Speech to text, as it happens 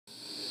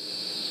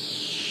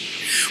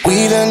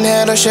We done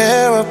had our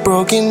share of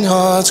broken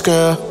hearts,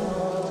 girl,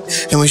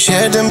 and we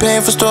shared them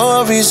painful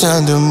stories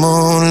under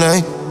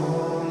moonlight.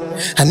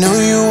 I knew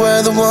you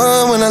were the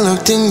one when I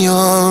looked in your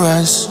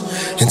eyes,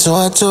 and so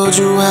I told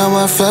you how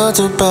I felt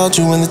about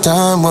you when the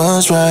time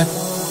was right.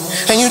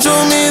 And you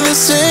told me the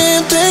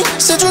same thing,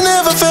 said you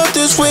never felt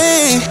this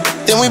way.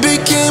 Then we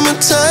became a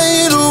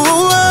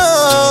title,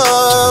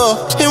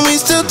 and we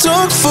still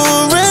talk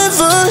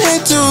forever.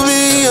 Hate to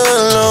be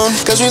alone,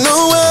 cause we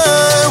know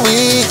what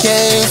we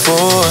came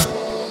for.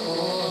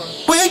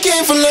 We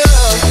came for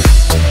love,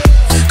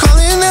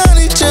 calling out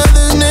each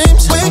other's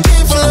names. We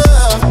came for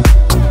love,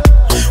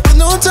 with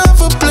no time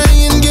for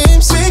playing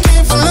games. We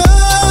came for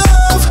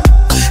love,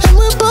 and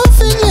we're both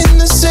feeling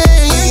the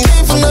same. We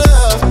came for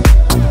love,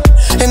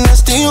 and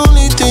that's the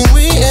only thing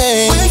we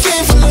aim. We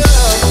came for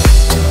love,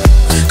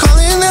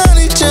 calling out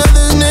each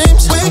other's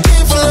names. We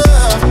came for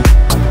love,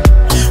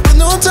 with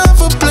no time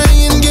for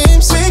playing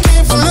games. We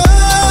came for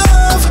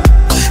love,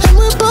 and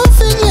we're both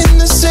feeling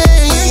the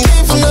same. We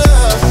came for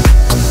love,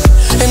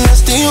 and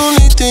that's the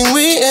only thing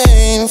we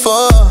aim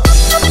for.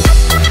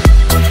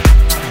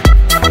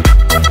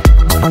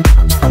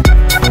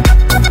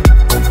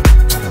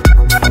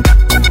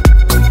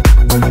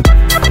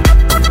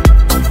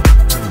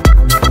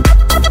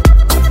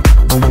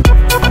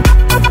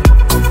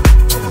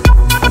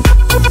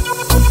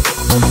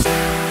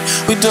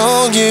 We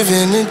don't give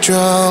in to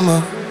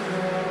drama,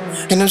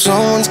 and if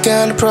someone's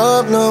got a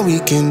problem, we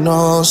can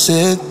all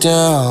sit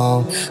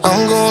down.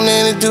 I'm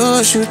gonna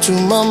introduce you to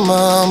my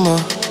mama.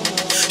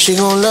 She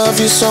gon' love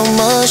you so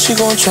much, she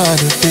gon' try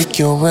to pick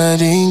your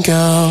wedding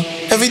gown.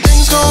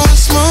 Everything's going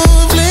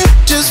smoothly,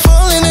 just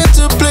falling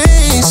into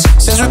place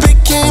since we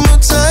became a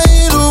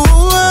title,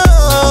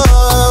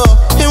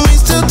 and we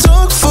still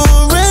talk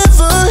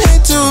forever.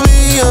 Hate to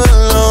be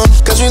alone,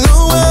 cause we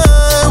know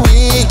what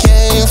we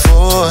came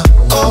for.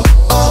 Oh,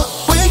 oh,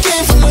 we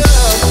came for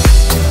love,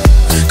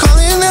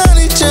 calling out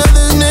each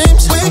other's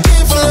names. We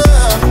came for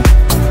love,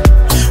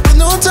 with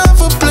no time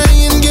for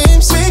playing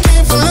games. We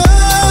came for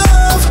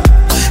love,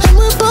 and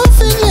we're both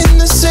feeling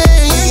the same.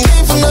 We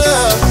came for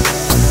love,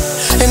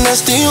 and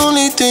that's the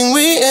only thing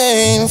we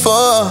aim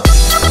for.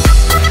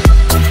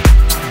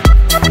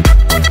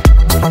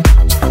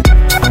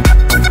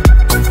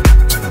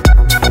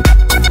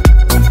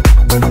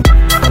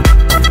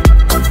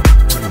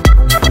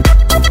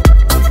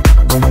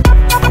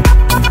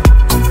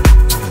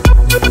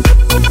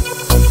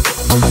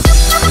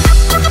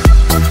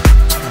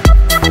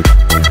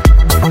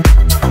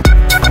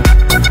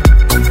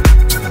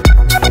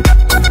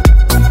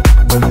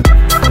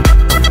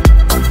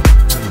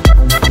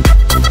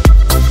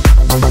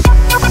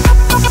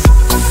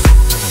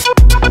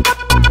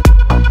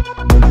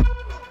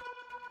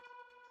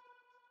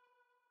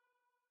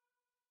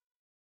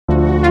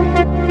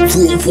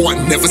 Rule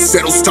 1, never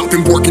settle, stop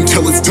and work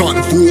until it's done.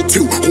 Rule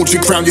 2, hold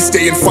your ground, you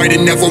stay and fight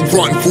and never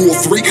run. Rule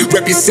 3,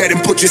 rep your set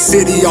and put your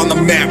city on the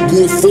map.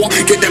 Rule 4,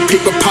 get that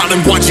paper pile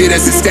and watch it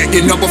as it's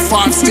stacking. Number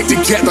 5, stick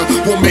together,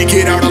 we'll make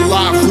it out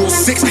alive. Rule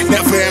 6,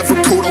 never ever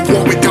go to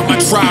war without my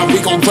tribe. We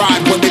gon'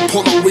 ride, when they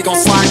pull up, we gon'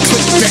 slide,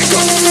 click back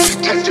up.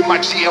 Testing my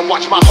G and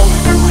watch my home.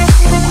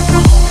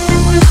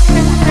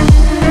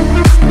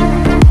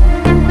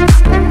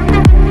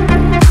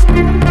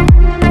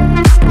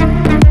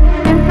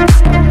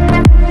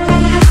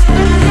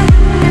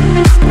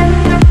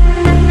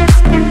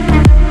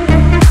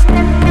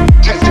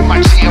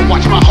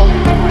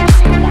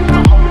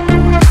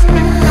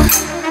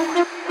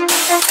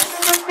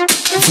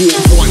 Rule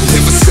 1,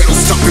 never settle,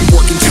 stop and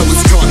work until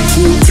it's done.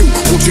 Rule 2,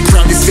 hold your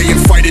ground, you stay and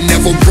fight and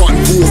never run.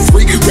 Rule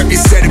 3, rep your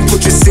set and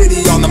put your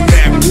city on the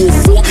map. Rule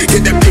 4,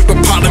 get that paper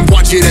pile and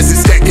watch it as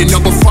it's stacking.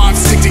 Number 5,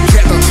 stick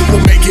together,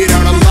 we'll make it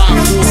out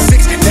alive. Rule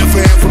 6,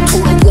 never ever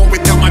go to war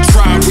without my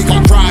tribe. We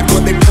gon' ride,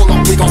 when they pull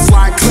up, we gon'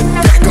 slide, click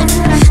back up.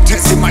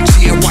 Testing my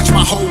G and watch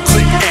my whole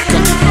click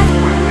echo.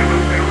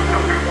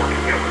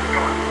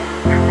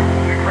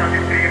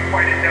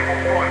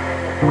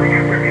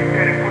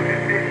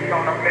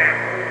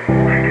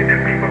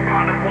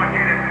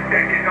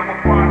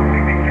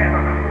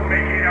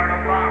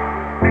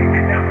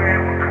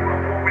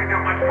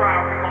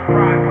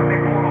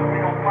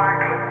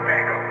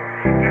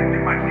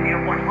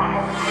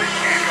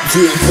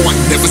 Rule 1,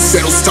 never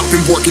settle, stop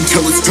and work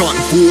until it's done.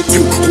 Rule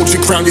 2, hold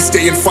your ground, you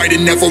stay and fight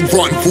and never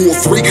run. Rule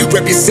 3,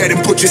 rep your set and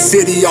put your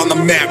city on the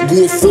map.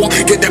 Rule 4,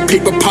 get that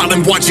paper pile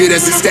and watch it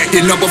as it's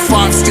stacking. Number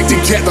 5, stick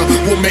together,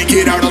 we'll make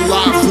it out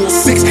alive. Rule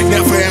 6,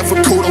 never ever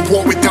go to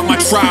war without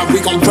my tribe. We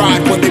gon'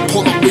 ride, when they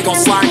pull up, we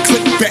gon' slide,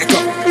 click back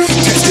up.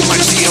 Testing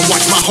my G and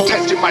watch my home.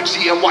 Testing my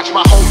G and watch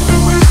my home.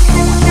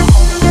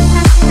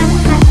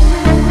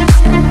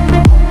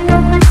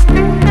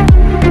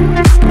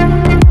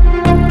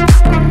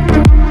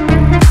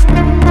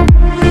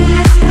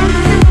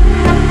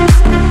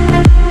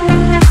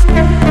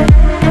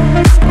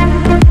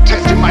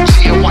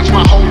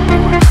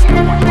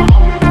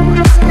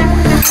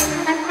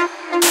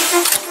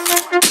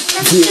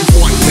 Rule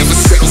 1, never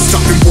settle,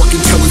 stop and work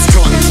until it's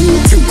done. Rule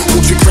 2,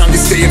 hold your ground, you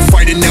stay and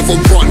fight and never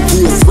run.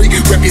 Rule 3,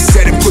 rep your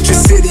set and put your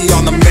city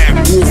on the map.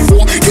 Rule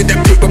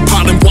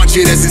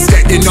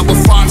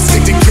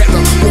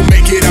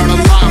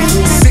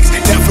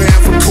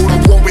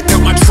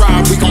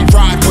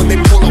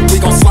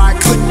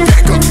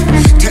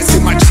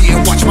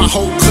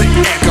whole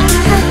clique anchor.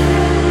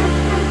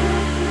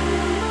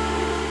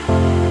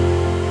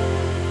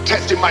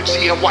 Testing my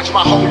G and watch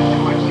my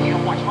whole